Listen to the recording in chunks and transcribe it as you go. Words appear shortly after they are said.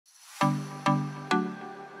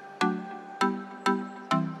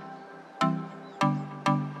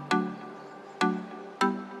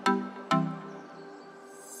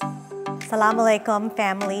Assalamu alaikum,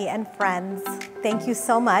 family and friends. Thank you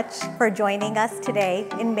so much for joining us today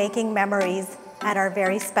in making memories at our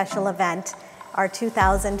very special event, our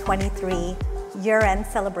 2023 year-end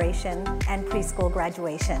celebration and preschool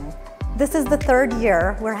graduation. This is the third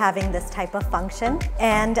year we're having this type of function,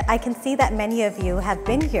 and I can see that many of you have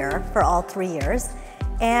been here for all 3 years,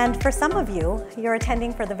 and for some of you, you're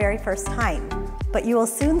attending for the very first time. But you will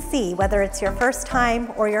soon see, whether it's your first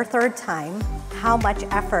time or your third time, how much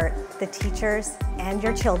effort the teachers and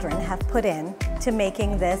your children have put in to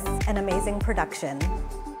making this an amazing production.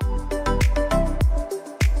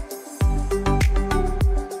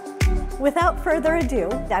 Without further ado,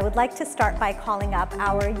 I would like to start by calling up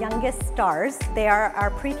our youngest stars. They are our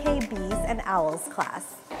pre-K Bees and Owls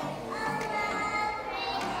class.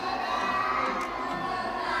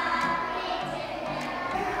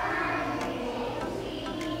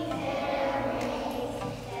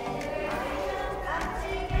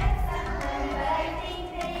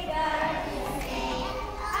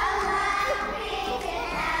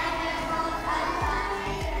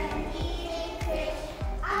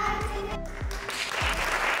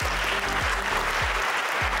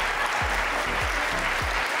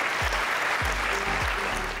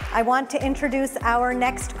 I want to introduce our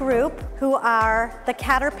next group, who are the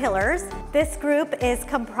Caterpillars. This group is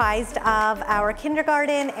comprised of our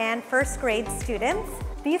kindergarten and first grade students.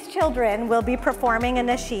 These children will be performing a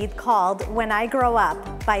nasheed called When I Grow Up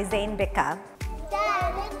by Zain Bika.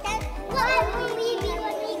 Dad, what will we be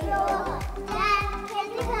when we grow up? Dad,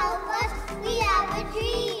 can you help us? We have a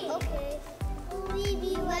dream. Okay. What will we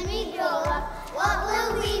be when we grow up? What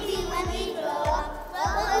will we be when we grow up?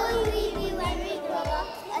 What will we be when we grow up?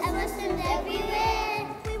 As Muslims everywhere,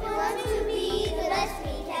 we want to be the best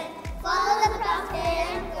we can. Follow the Prophet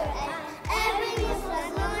and Quran. Every Muslim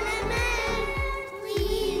woman and man,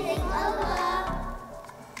 pleasing Allah.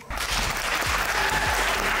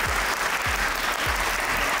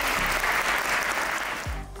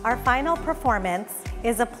 Our final performance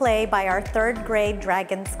is a play by our third grade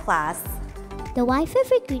Dragons class. The wife of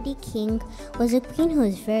a greedy king was a queen who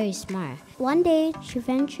was very smart. One day, she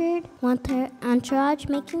ventured with her entourage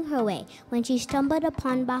making her way when she stumbled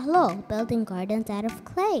upon Bahlul building gardens out of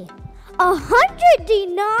clay. 100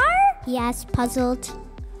 dinar? He asked, puzzled.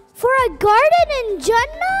 For a garden in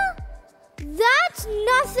Jannah? That's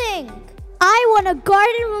nothing. I want a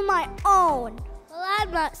garden of my own. Well,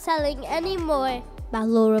 I'm not selling anymore,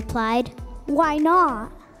 Bahlul replied. Why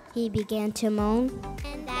not? He began to moan.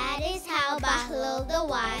 And that is how Bahlul the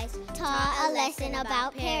Wise taught a lesson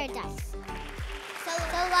about paradise.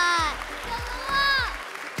 Salawat!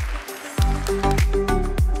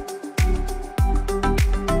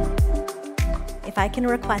 If I can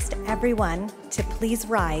request everyone to please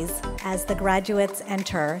rise as the graduates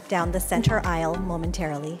enter down the center aisle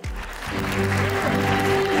momentarily.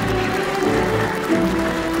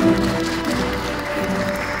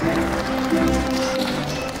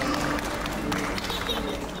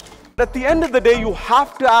 At the end of the day, you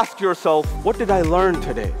have to ask yourself, what did I learn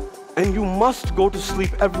today? And you must go to sleep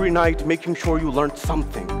every night making sure you learned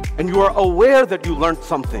something. And you are aware that you learned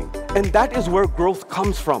something. And that is where growth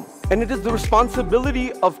comes from. And it is the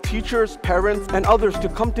responsibility of teachers, parents, and others to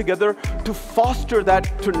come together to foster that,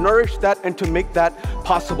 to nourish that, and to make that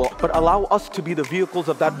possible. But allow us to be the vehicles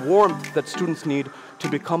of that warmth that students need to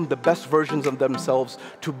become the best versions of themselves,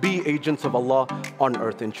 to be agents of Allah on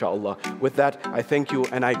earth, inshallah. With that, I thank you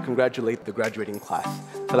and I congratulate the graduating class.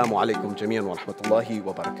 Assalamu alaikum jami'an wa rahmatullahi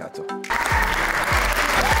wa barakatuh.